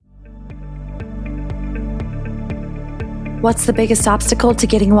What's the biggest obstacle to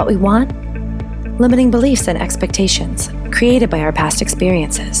getting what we want? Limiting beliefs and expectations created by our past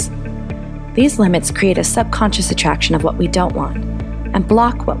experiences. These limits create a subconscious attraction of what we don't want and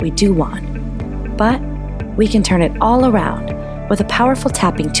block what we do want. But we can turn it all around with a powerful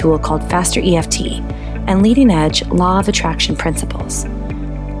tapping tool called Faster EFT and leading-edge law of attraction principles.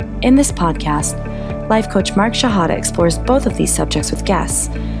 In this podcast, life coach Mark Shahada explores both of these subjects with guests,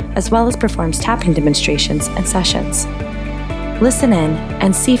 as well as performs tapping demonstrations and sessions. Listen in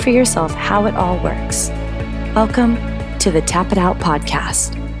and see for yourself how it all works. Welcome to the Tap It Out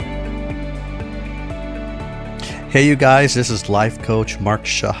podcast. Hey you guys, this is life coach Mark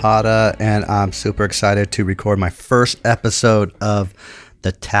Shahada, and I'm super excited to record my first episode of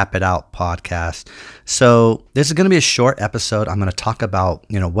the Tap It Out podcast. So this is going to be a short episode. I'm going to talk about,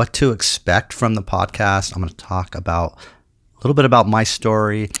 what to expect from the podcast. I'm going to talk about a little bit about my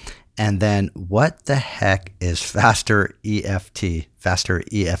story, and then what the heck is Faster EFT? Faster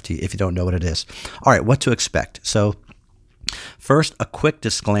EFT, if you don't know what it is. All right, what to expect. So first, a quick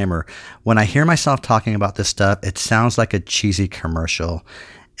disclaimer. When I hear myself talking about this stuff, it sounds like a cheesy commercial.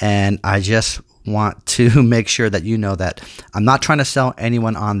 And I just want to make sure that you know that I'm not trying to sell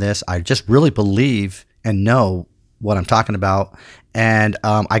anyone on this. I just really believe and know what I'm talking about. And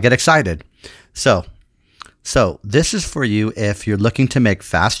I get excited. So this is for you if you're looking to make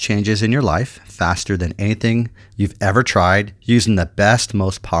fast changes in your life, faster than anything you've ever tried, using the best,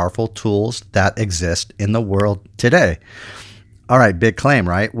 most powerful tools that exist in the world today. All right, big claim,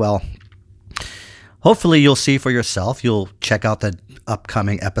 right? Well, hopefully you'll see for yourself. You'll check out the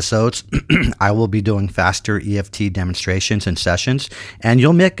upcoming episodes. I will be doing faster EFT demonstrations and sessions, and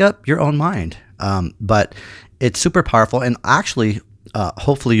you'll make up your own mind. But it's super powerful, and actually,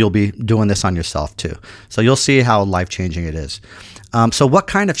 hopefully you'll be doing this on yourself too. So you'll see how life-changing it is. So what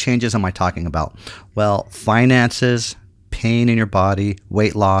kind of changes am I talking about? Well, finances, pain in your body,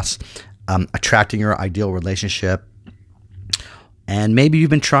 weight loss, attracting your ideal relationship, and maybe you've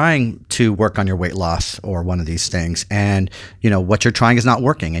been trying to work on your weight loss or one of these things, and what you're trying is not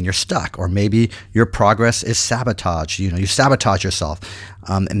working and you're stuck, or maybe your progress is sabotage. You sabotage yourself,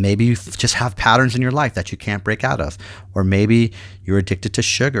 and maybe you just have patterns in your life that you can't break out of, or maybe you're addicted to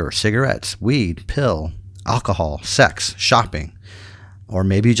sugar, cigarettes, weed, pill, alcohol, sex, shopping, or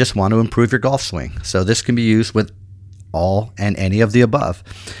maybe you just want to improve your golf swing. So this can be used with all and any of the above.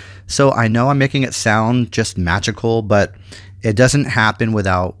 So I know I'm making it sound just magical, but it doesn't happen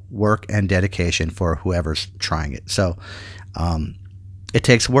without work and dedication for whoever's trying it. So it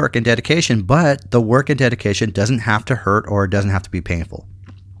takes work and dedication, but the work and dedication doesn't have to hurt, or it doesn't have to be painful.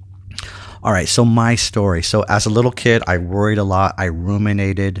 All right, so my story. So as a little kid, I worried a lot. I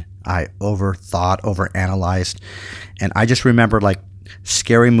ruminated. I overthought, overanalyzed. And I just remember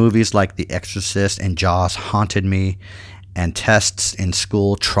scary movies like The Exorcist and Jaws haunted me, and tests in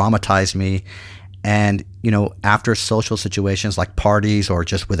school traumatized me. And, after social situations like parties or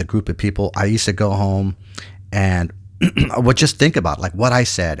just with a group of people, I used to go home and I would just think about what I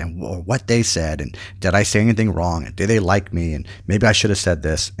said or what they said, and did I say anything wrong, and did they like me, and maybe I should have said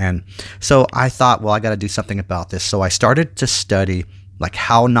this. And so I thought, well, I got to do something about this. So I started to study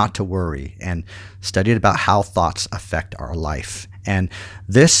how not to worry, and studied about how thoughts affect our life. And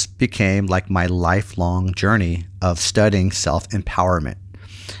this became my lifelong journey of studying self-empowerment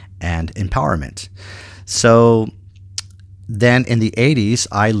and empowerment. So then in the 80s,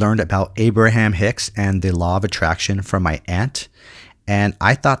 I learned about Abraham Hicks and the law of attraction from my aunt. And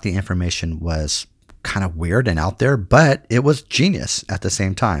I thought the information was kind of weird and out there, but it was genius at the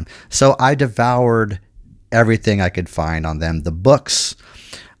same time. So I devoured everything I could find on them, the books.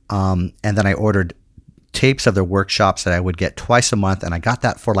 And then I ordered tapes of their workshops that I would get twice a month. And I got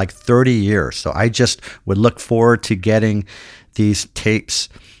that for 30 years. So I just would look forward to getting these tapes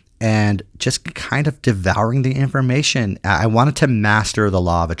and just kind of devouring the information. I wanted to master the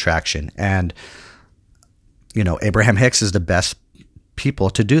law of attraction. And, Abraham Hicks is the best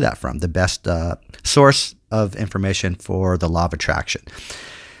people to do that from, the best source of information for the law of attraction.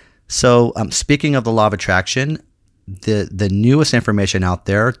 So speaking of the law of attraction, the newest information out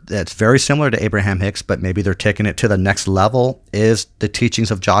there that's very similar to Abraham Hicks, but maybe they're taking it to the next level, is the teachings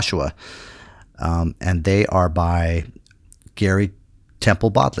of Joshua. And they are by Gary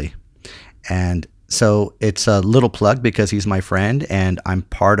Temple Bodley. And so it's a little plug because he's my friend and I'm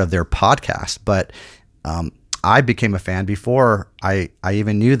part of their podcast. But I became a fan before I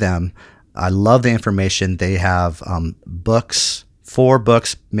even knew them. I love the information. They have books, 4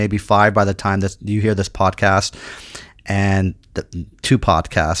 books, maybe 5 by the time that you hear this podcast, and 2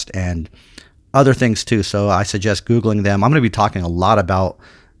 podcasts and other things too. So I suggest Googling them. I'm going to be talking a lot about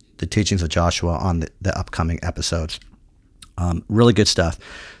the teachings of Joshua on the upcoming episodes. Really good stuff.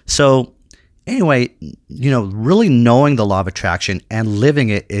 So anyway, really knowing the law of attraction and living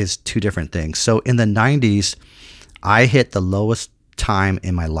it is two different things. So in the 90s, I hit the lowest time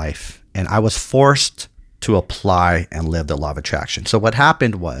in my life, and I was forced to apply and live the law of attraction. So what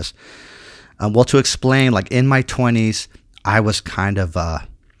happened was, to explain, like in my 20s, I was kind of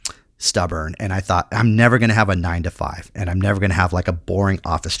stubborn, and I thought I'm never going to have a 9-to-5, and I'm never going to have like a boring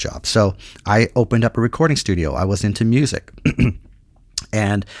office job. So I opened up a recording studio. I was into music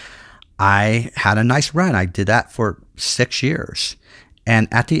and I had a nice run. I did that for 6 years. And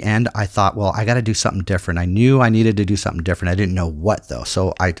at the end, I thought, well, I got to do something different. I knew I needed to do something different. I didn't know what though.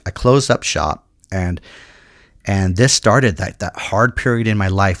 So I closed up shop, and this started that hard period in my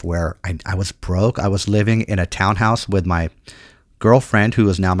life where I was broke. I was living in a townhouse with my girlfriend, who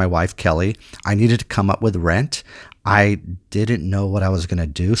is now my wife, Kelly. I needed to come up with rent. I didn't know what I was going to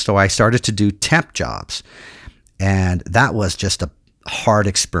do. So I started to do temp jobs. And that was just a hard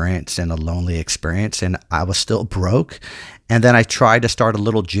experience and a lonely experience. And I was still broke. And then I tried to start a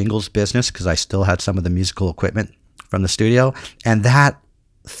little jingles business because I still had some of the musical equipment from the studio. And that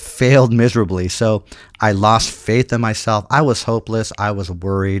failed miserably. So I lost faith in myself. I was hopeless. I was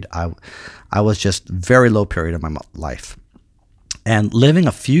worried. I was just very low period of my life. And living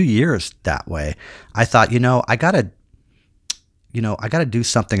a few years that way, I thought, I gotta do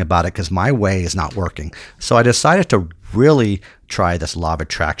something about it because my way is not working. So I decided to really try this law of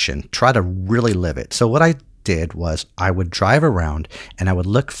attraction, try to really live it. So what I did was I would drive around and I would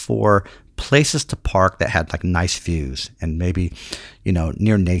look for places to park that had like nice views and maybe,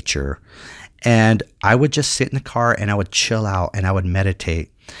 near nature. And I would just sit in the car and I would chill out and I would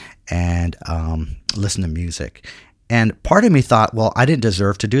meditate and listen to music. And part of me thought, well, I didn't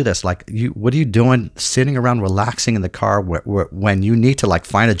deserve to do this. Like, what are you doing sitting around relaxing in the car when you need to like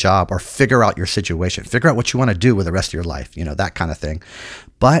find a job or figure out your situation, figure out what you want to do with the rest of your life, that kind of thing.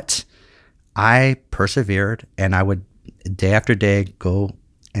 But I persevered, and I would day after day go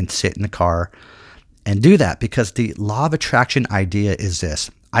and sit in the car and do that, because the law of attraction idea is this: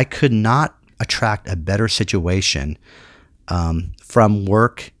 I could not attract a better situation from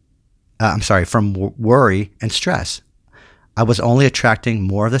worry and stress. I was only attracting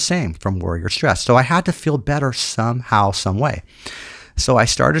more of the same from worry or stress. So I had to feel better somehow, some way. So I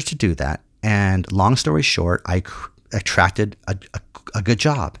started to do that. And long story short, I attracted a good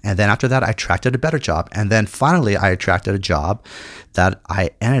job. And then after that, I attracted a better job. And then finally, I attracted a job that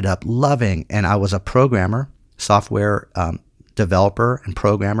I ended up loving. And I was a programmer, software developer and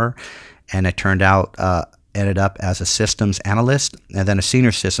programmer. And it turned out, ended up as a systems analyst and then a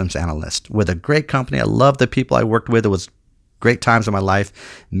senior systems analyst with a great company. I loved the people I worked with. It was great times in my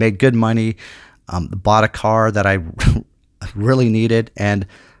life, made good money, bought a car that I really needed, and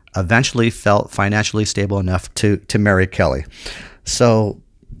eventually felt financially stable enough to marry Kelly. So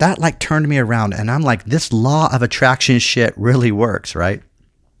that like turned me around, and I'm like, this law of attraction shit really works, right?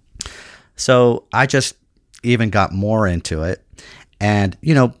 So I just even got more into it. And,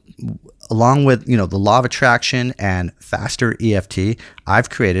 along with, the law of attraction and faster EFT, I've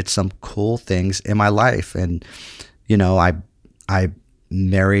created some cool things in my life. And, I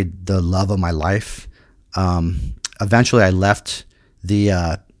married the love of my life. Eventually I left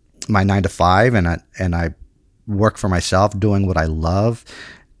my 9-to-5 and I work for myself, doing what I love,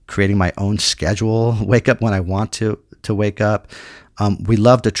 creating my own schedule, wake up when I want to wake up. We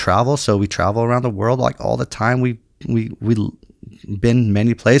love to travel. So we travel around the world like all the time. We been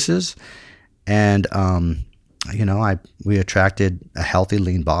many places, and we attracted a healthy,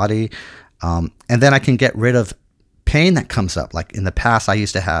 lean body, and then I can get rid of pain that comes up. Like in the past, I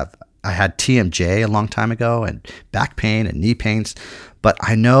had TMJ a long time ago, and back pain and knee pains, but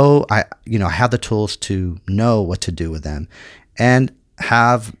I know I have the tools to know what to do with them, and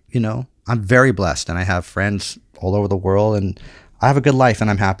I'm very blessed, and I have friends all over the world, and I have a good life, and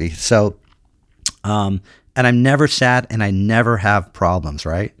I'm happy. So, and I'm never sad, and I never have problems,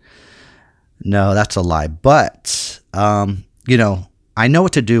 right? No, that's a lie. But, I know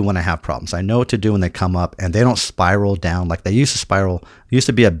what to do when I have problems. I know what to do when they come up and they don't spiral down like they used to spiral. It used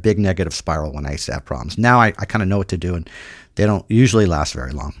to be a big negative spiral when I used to have problems. Now I kind of know what to do, and they don't usually last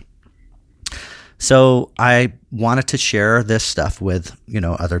very long. So I wanted to share this stuff with,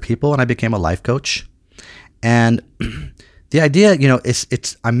 other people, and I became a life coach. And the idea,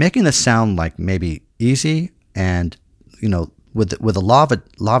 I'm making this sound like maybe easy, and, with the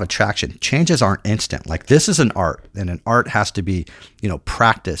law of attraction, changes aren't instant. Like, this is an art, and an art has to be,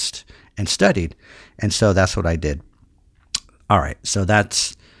 practiced and studied. And so that's what I did. All right. So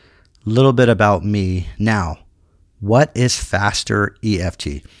that's a little bit about me. Now, what is faster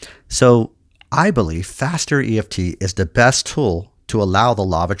EFT? So I believe Faster EFT is the best tool to allow the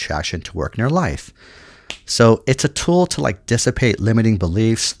law of attraction to work in your life. So it's a tool to like dissipate limiting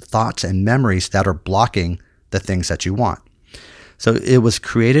beliefs, thoughts, and memories that are blocking the things that you want. So it was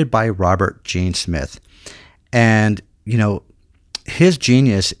created by Robert Gene Smith. And, you know, his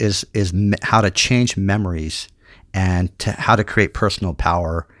genius is how to change memories and how to create personal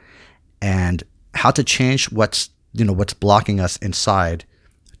power and how to change what's blocking us inside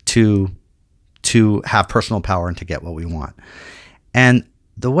to have personal power and to get what we want. And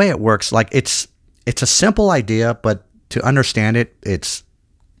the way it works, like it's a simple idea, but to understand it,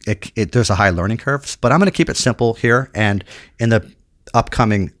 there's a high learning curve. But I'm going to keep it simple here, and in the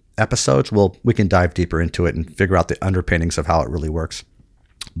upcoming episodes, we can dive deeper into it and figure out the underpinnings of how it really works.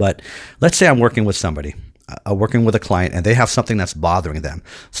 But let's say I'm working with somebody, working with a client, and they have something that's bothering them.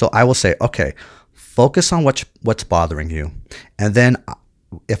 So I will say, okay, focus on what's bothering you, and then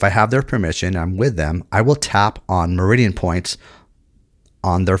if I have their permission, I'm with them, I will tap on meridian points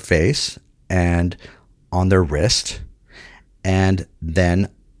on their face and on their wrist, and then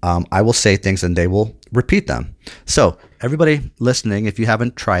I will say things and they will repeat them. So everybody listening, if you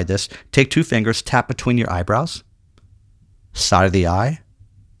haven't tried this, take 2 fingers, tap between your eyebrows, side of the eye,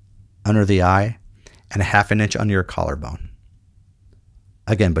 under the eye, and a 1/2 inch under your collarbone.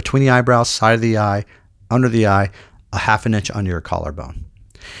 Again, between the eyebrows, side of the eye, under the eye, a 1/2 inch under your collarbone.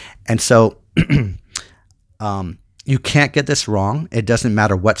 And so you can't get this wrong. It doesn't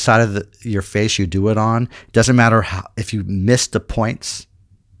matter what side of your face you do it on. It doesn't matter if you miss the points.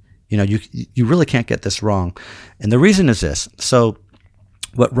 You know, you really can't get this wrong. And the reason is this. So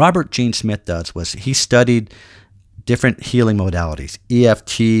what Robert Gene Smith does was he studied different healing modalities,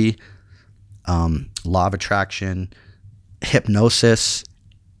 EFT, law of attraction, hypnosis,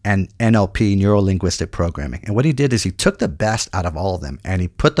 and NLP, neuro-linguistic programming. And what he did is he took the best out of all of them and he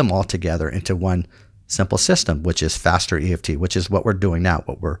put them all together into one simple system, which is Faster EFT, which is what we're doing now,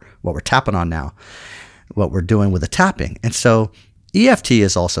 what we're tapping on now, what we're doing with the tapping. And so EFT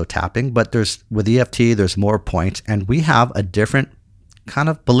is also tapping, but with EFT, there's more points, and we have a different kind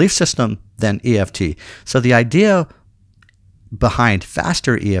of belief system than EFT. So the idea behind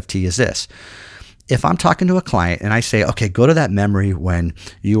Faster EFT is this. If I'm talking to a client and I say, okay, go to that memory when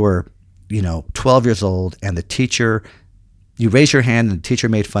you were, 12 years old and you raised your hand and the teacher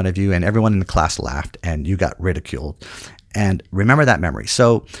made fun of you and everyone in the class laughed and you got ridiculed. And remember that memory.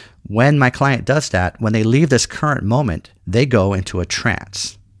 So when my client does that, when they leave this current moment, they go into a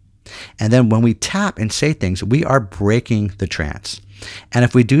trance. And then when we tap and say things, we are breaking the trance. And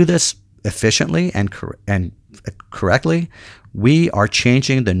if we do this efficiently and correctly, we are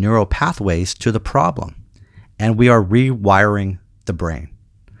changing the neural pathways to the problem, and we are rewiring the brain.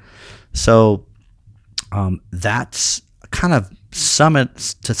 So that's kind of to sum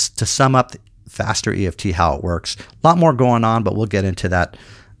up the Faster EFT, how it works. A lot more going on, but we'll get into that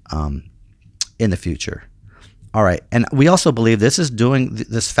in the future. All right, and we also believe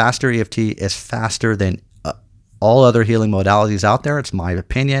this Faster EFT is faster than all other healing modalities out there. It's my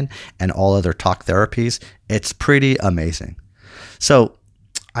opinion, and all other talk therapies. It's pretty amazing. So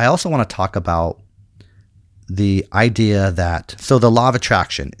I also want to talk about the idea so the law of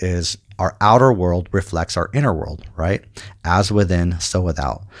attraction is our outer world reflects our inner world, right? As within, so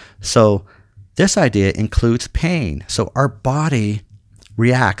without. So this idea includes pain. So our body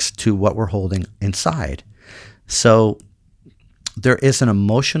reacts to what we're holding inside. So there is an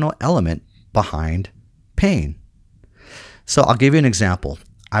emotional element behind pain. So I'll give you an example.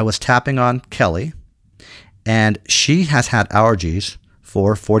 I was tapping on Kelly, and she has had allergies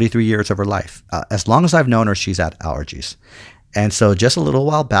for 43 years of her life. As long as I've known her, she's had allergies. And so just a little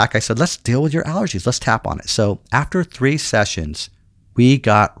while back, I said, let's deal with your allergies. Let's tap on it. So after 3 sessions, we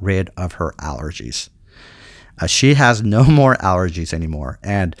got rid of her allergies. She has no more allergies anymore.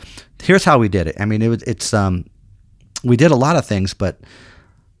 And here's how we did it. I mean, we did a lot of things, but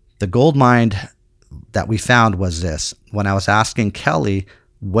the gold mine that we found was this. When I was asking Kelly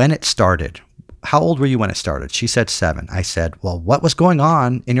when it started, how old were you when it started? She said 7. I said, well, what was going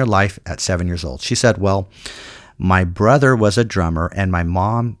on in your life at 7 years old? She said, well, my brother was a drummer and my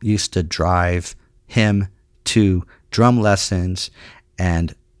mom used to drive him to drum lessons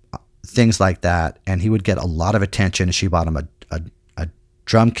and things like that. And he would get a lot of attention. She bought him a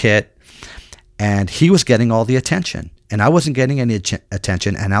drum kit, and he was getting all the attention. And I wasn't getting any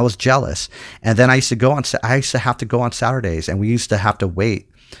attention, and I was jealous. And then I used to have to go on Saturdays, and we used to have to wait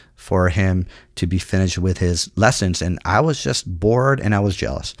for him to be finished with his lessons. And I was just bored, and I was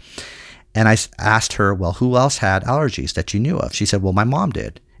jealous. And I asked her, well, who else had allergies that you knew of? She said, well, my mom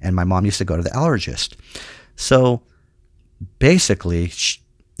did. And my mom used to go to the allergist. So basically,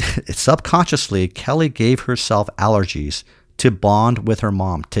 subconsciously, Kelly gave herself allergies to bond with her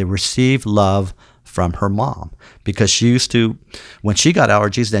mom, to receive love from her mom, because she used to, when she got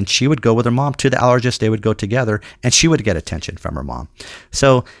allergies, then she would go with her mom to the allergist. They would go together, and she would get attention from her mom.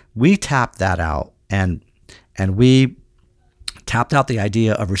 So we tapped that out, and we tapped out the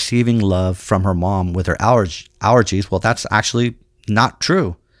idea of receiving love from her mom with her allergies. Well, that's actually not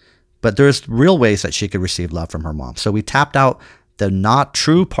true, but there's real ways that she could receive love from her mom. So we tapped out the not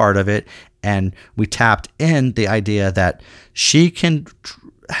true part of it, and we tapped in the idea that she can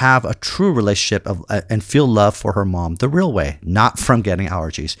have a true relationship of and feel love for her mom the real way, not from getting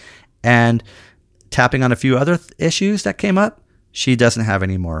allergies. And tapping on a few other issues that came up, she doesn't have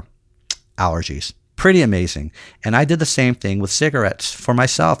any more allergies. Pretty amazing. And I did the same thing with cigarettes for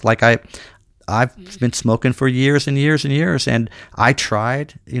myself. Like I've been smoking for years and years and years, and I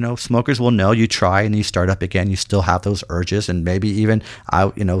tried. Smokers will know, you try and you start up again, you still have those urges, and maybe even I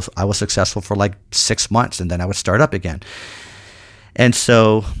was successful for like 6 months, and then I would start up again. And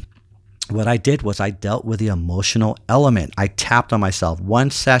so what I did was I dealt with the emotional element. I tapped on myself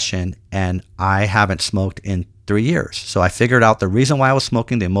one session, and I haven't smoked in 3 years. So I figured out the reason why I was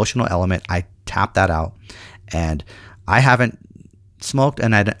smoking, the emotional element. I tapped that out, and I haven't smoked,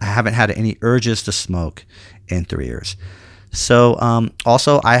 and I haven't had any urges to smoke in 3 years. So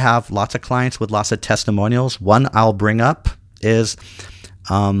also, I have lots of clients with lots of testimonials. One I'll bring up is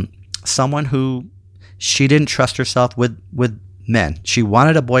someone who, she didn't trust herself with men. She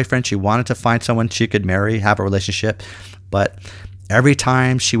wanted a boyfriend. She wanted to find someone she could marry, have a relationship. But every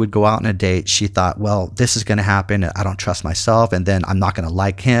time she would go out on a date, she thought, well, this is going to happen. I don't trust myself. And then I'm not going to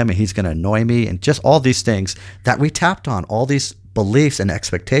like him, and he's going to annoy me. And just all these things that we tapped on, all these beliefs and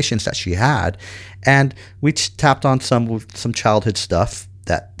expectations that she had. And we tapped on some childhood stuff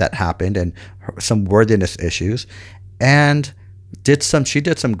that happened, and some worthiness issues, and she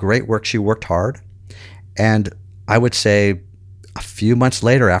did some great work. She worked hard. And I would say a few months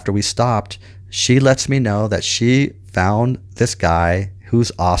later, after we stopped, she lets me know that she found this guy who's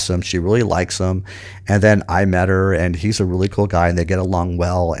awesome. She really likes him. And then I met her, and he's a really cool guy, and they get along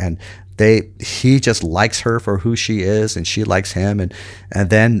well. And he just likes her for who she is, and she likes him. And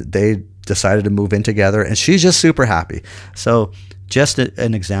then they decided to move in together, and she's just super happy. So just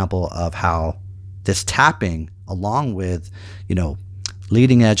an example of how this tapping, along with,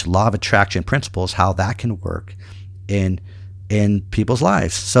 leading edge law of attraction principles, how that can work in people's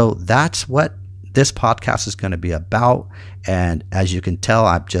lives. So that's what this podcast is going to be about. And as you can tell,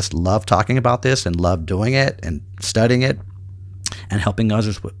 I just love talking about this, and love doing it and studying it and helping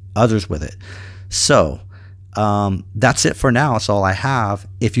others with it. So that's it for now. That's all I have.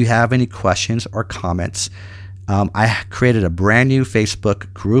 If you have any questions or comments, I created a brand new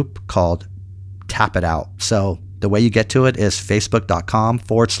Facebook group called Tap It Out. So the way you get to it is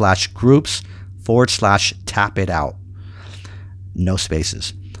facebook.com/groups/Tap It Out. No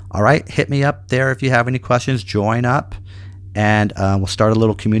spaces. All right. Hit me up there if you have any questions. Join up, and we'll start a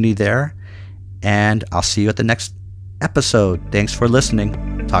little community there. And I'll see you at the next episode. Thanks for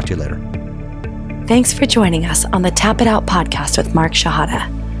listening. Talk to you later. Thanks for joining us on the Tap It Out podcast with Mark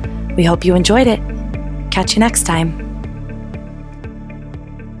Shahada. We hope you enjoyed it. Catch you next time.